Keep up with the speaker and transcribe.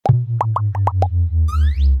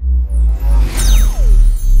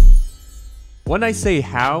When I say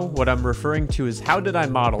how, what I'm referring to is how did I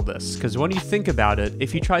model this? Because when you think about it,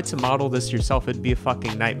 if you tried to model this yourself, it'd be a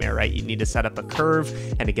fucking nightmare, right? You need to set up a curve,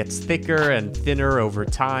 and it gets thicker and thinner over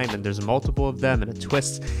time, and there's multiple of them, and it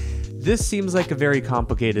twists. This seems like a very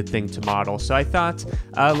complicated thing to model, so I thought,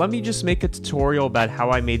 let me just make a tutorial about how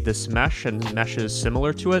I made this mesh and meshes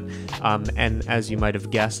similar to it. And as you might have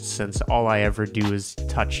guessed, since all I ever do is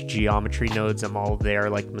touch geometry nodes, I'm all there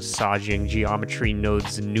like massaging geometry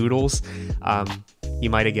nodes and noodles. You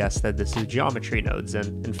might have guessed that this is geometry nodes,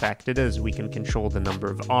 and in fact it is. We can control the number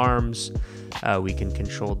of arms, we can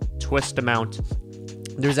control the twist amount.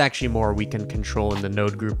 There's actually more we can control in the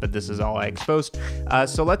node group, but this is all I exposed.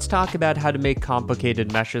 So let's talk about how to make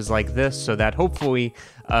complicated meshes like this so that hopefully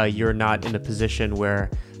you're not in a position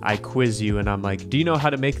where I quiz you and I'm like, do you know how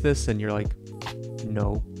to make this? And you're like,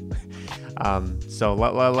 no. So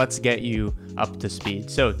let's get you up to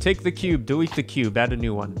speed. So take the cube, delete the cube, add a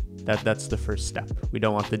new one. That's the first step. We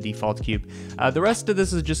don't want the default cube. The rest of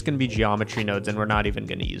this is just going to be geometry nodes, and we're not even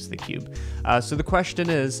going to use the cube. So the question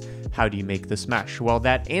is, how do you make this mesh? Well,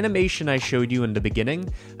 that animation I showed you in the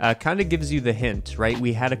beginning kind of gives you the hint, right?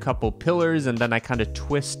 We had a couple pillars, and then I kind of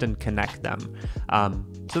twist and connect them.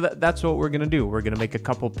 So that's what we're going to do. We're going to make a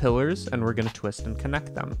couple pillars, and we're going to twist and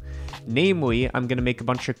connect them. Namely, I'm going to make a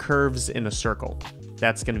bunch of curves in a circle.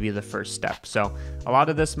 That's going to be the first step. So a lot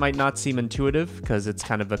of this might not seem intuitive because it's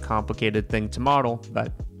kind of a complicated thing to model,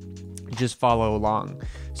 but just follow along.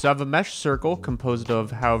 So I have a mesh circle composed of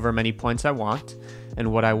however many points I want.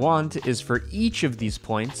 And what I want is for each of these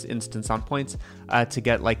points, instance on points, to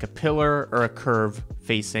get like a pillar or a curve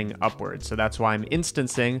facing upwards. So that's why I'm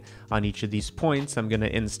instancing on each of these points. I'm going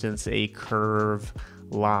to instance a curve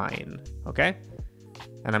line. Okay.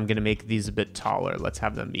 And I'm going to make these a bit taller. Let's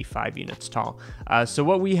have them be 5 units tall. So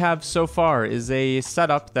what we have so far is a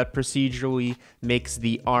setup that procedurally makes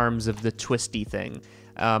the arms of the twisty thing.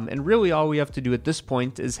 And really all we have to do at this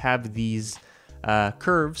point is have these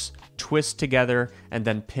curves twist together and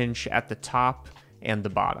then pinch at the top and the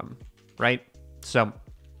bottom, right? So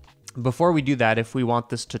before we do that, if we want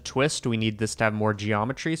this to twist, we need this to have more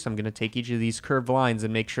geometry. So I'm going to take each of these curved lines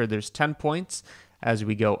and make sure there's 10 points as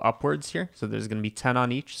we go upwards here. So there's going to be 10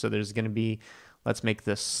 on each. So there's going to be, let's make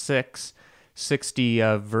this 60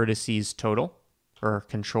 vertices total, or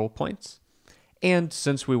control points. And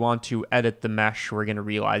since we want to edit the mesh, we're going to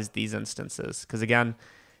realize these instances. Because again,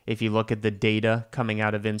 if you look at the data coming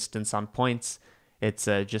out of instance on points, it's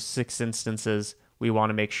just 6 instances. We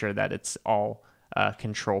want to make sure that it's all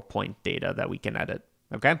control point data that we can edit.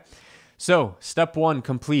 Okay. So step 1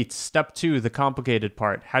 complete. Step 2, the complicated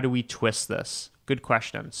part. How do we twist this? Good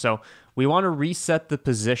question. So we want to reset the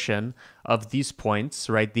position of these points,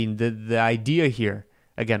 right? The idea here,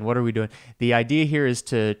 again, what are we doing? The idea here is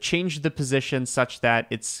to change the position such that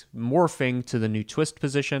it's morphing to the new twist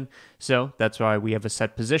position. So that's why we have a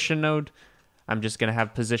set position node. I'm just going to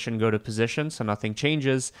have position go to position, so nothing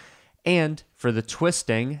changes. And for the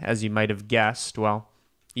twisting, as you might have guessed, well,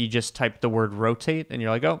 you just type the word rotate and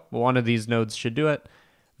you're like, oh, well, one of these nodes should do it.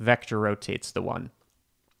 Vector rotate's the one.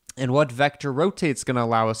 And what vector rotate's going to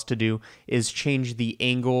allow us to do is change the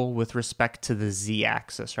angle with respect to the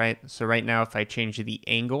z-axis, right? So right now, if I change the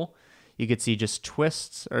angle, you can see just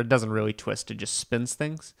twists, or it doesn't really twist, it just spins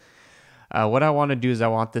things. What I want to do is I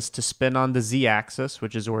want this to spin on the z-axis,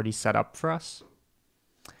 which is already set up for us.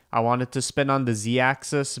 I want it to spin on the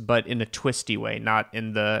z-axis, but in a twisty way, not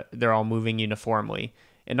in the, they're all moving uniformly.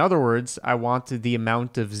 In other words, I want the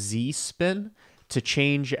amount of z spin to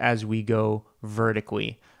change as we go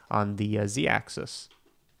vertically on the z-axis.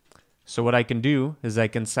 So what I can do is I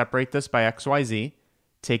can separate this by XYZ,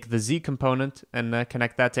 take the z component and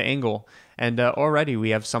connect that to angle. And already we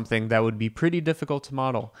have something that would be pretty difficult to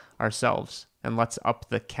model ourselves. And let's up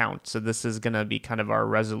the count. So this is going to be kind of our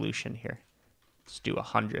resolution here. Let's do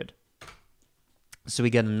 100. So we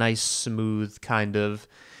get a nice smooth kind of,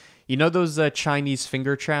 you know those Chinese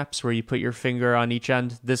finger traps where you put your finger on each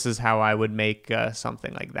end? This is how I would make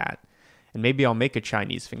something like that. And maybe I'll make a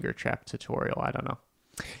Chinese finger trap tutorial. I don't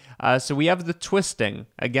know. So we have the twisting.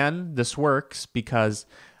 Again, this works because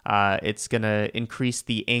it's going to increase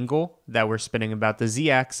the angle that we're spinning about the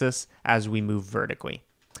z-axis as we move vertically.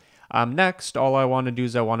 Next, all I want to do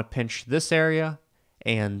is I want to pinch this area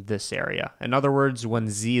and this area. In other words, when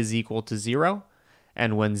z is equal to 0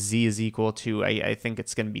 and when z is equal to, I think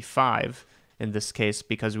it's going to be 5 in this case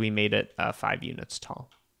because we made it 5 units tall.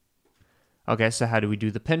 Okay, so how do we do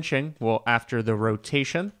the pinching? Well, after the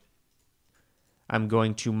rotation, I'm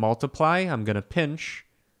going to multiply. I'm going to pinch.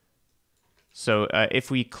 So if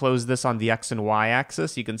we close this on the x and y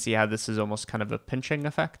axis, you can see how this is almost kind of a pinching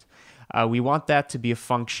effect. we want that to be a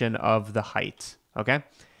function of the height, okay?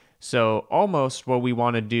 So almost what we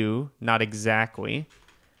want to do, not exactly,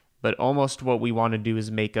 but almost what we want to do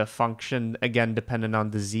is make a function, again, dependent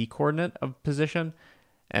on the z-coordinate of position,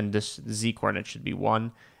 and this z-coordinate should be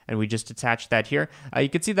 1, and we just attach that here. You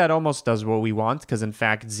can see that almost does what we want, because in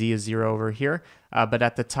fact z is 0 over here, but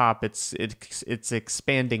at the top it's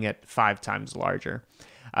expanding it 5 times larger.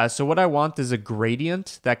 So what I want is a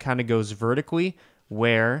gradient that kind of goes vertically,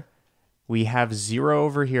 where we have 0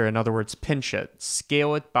 over here. In other words, pinch it,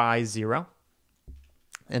 scale it by 0,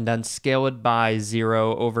 and then scale it by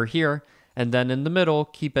 0 over here, and then in the middle,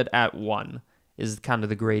 keep it at 1 is kind of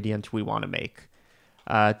the gradient we want to make.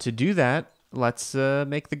 To do that, let's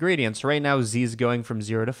make the gradients. Right now, z is going from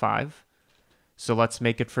 0 to 5. So let's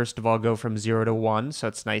make it, first of all, go from 0 to 1, so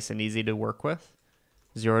it's nice and easy to work with.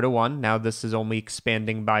 0 to 1. Now this is only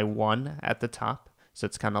expanding by 1 at the top, so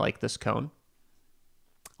it's kind of like this cone.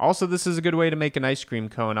 Also, this is a good way to make an ice cream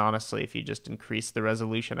cone, honestly, if you just increase the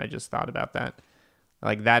resolution. I just thought about that.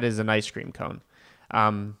 Like, that is an ice cream cone.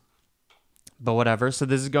 But whatever. So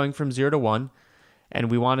this is going from 0 to 1, and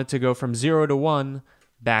we want it to go from 0 to 1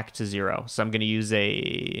 back to 0. So I'm going to use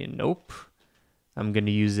I'm going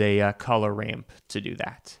to use a color ramp to do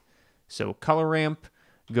that. So color ramp,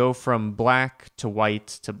 go from black to white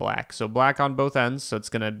to black. So black on both ends, so it's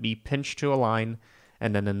going to be pinched to a line,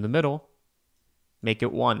 and then in the middle, make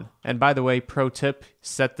it 1. And by the way, pro tip,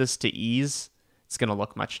 set this to ease. It's going to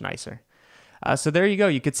look much nicer. So there you go.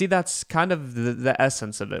 You can see that's kind of the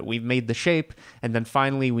essence of it. We've made the shape, and then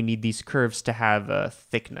finally we need these curves to have a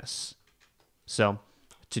thickness. So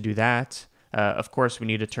to do that, of course, we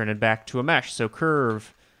need to turn it back to a mesh. So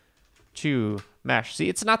curve to mesh. See,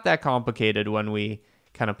 it's not that complicated when we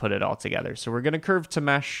kind of put it all together. So we're going to curve to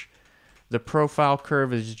mesh. The profile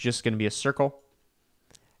curve is just going to be a circle.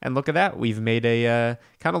 And look at that. We've made a,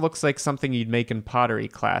 kind of looks like something you'd make in pottery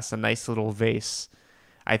class, a nice little vase.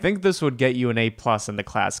 I think this would get you an A+ in the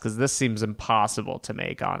class, because this seems impossible to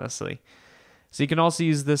make, honestly. So you can also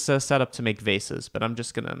use this setup to make vases, but I'm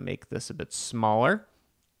just going to make this a bit smaller.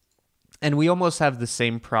 And we almost have the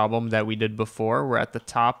same problem that we did before, where at the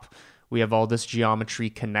top we have all this geometry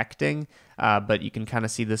connecting, but you can kind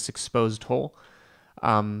of see this exposed hole.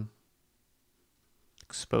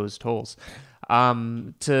 Exposed holes.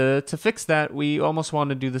 To fix that, we almost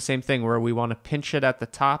want to do the same thing, where we want to pinch it at the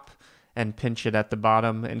top and pinch it at the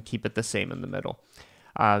bottom and keep it the same in the middle.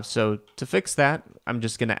 So to fix that, I'm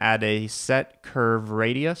just going to add a set curve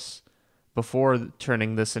radius before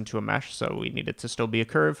turning this into a mesh. So we need it to still be a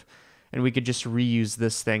curve, and we could just reuse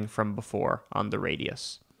this thing from before on the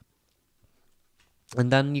radius.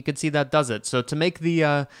 And then you can see that does it. So to make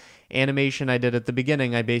the animation I did at the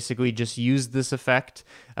beginning, I basically just used this effect,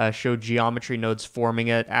 showed geometry nodes forming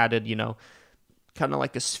it, added, you know, kind of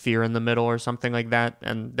like a sphere in the middle or something like that,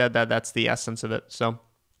 and that's the essence of it. So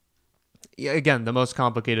yeah, again, the most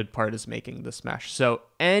complicated part is making this mesh. So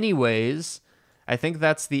anyways, I think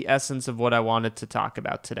that's the essence of what I wanted to talk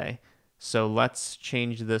about today. So let's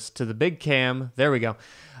change this to the big cam. There we go.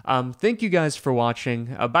 Thank you guys for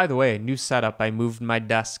watching. By the way, new setup. I moved my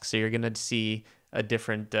desk, so you're going to see a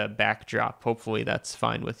different backdrop. Hopefully that's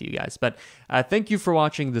fine with you guys. But thank you for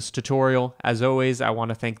watching this tutorial. As always, I want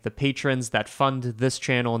to thank the patrons that fund this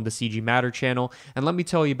channel and the CG Matter channel. And let me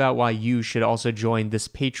tell you about why you should also join this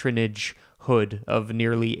patronage hood of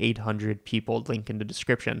nearly 800 people, link in the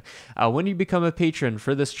description. When you become a patron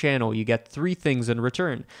for this channel, you get 3 things in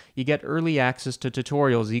return. You get early access to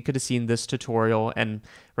tutorials. You could have seen this tutorial, and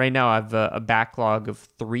right now I have a backlog of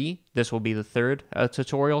 3. This will be the 3rd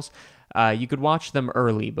tutorials. You could watch them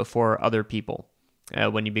early before other people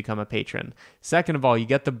when you become a patron. Second of all, you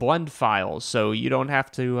get the blend files, so you don't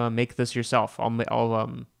have to make this yourself.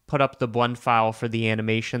 I'll put up the blend file for the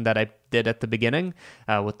animation that I did at the beginning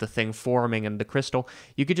with the thing forming and the crystal.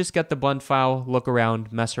 You could just get the blend file, look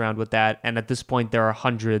around, mess around with that, and at this point there are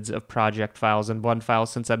hundreds of project files and blend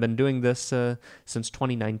files since I've been doing this since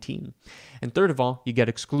 2019. And third of all, you get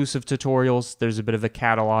exclusive tutorials. There's a bit of a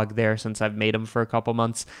catalog there since I've made them for a couple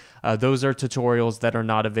months. Those are tutorials that are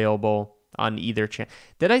not available on either channel.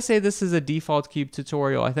 Did I say this is a default cube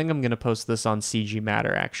tutorial? I think I'm going to post this on CG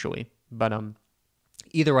Matter actually. But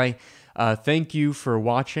either way, thank you for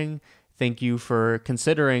watching. Thank you for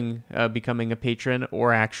considering becoming a patron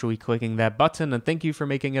or actually clicking that button. And thank you for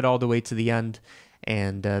making it all the way to the end.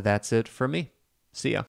 And that's it for me. See ya.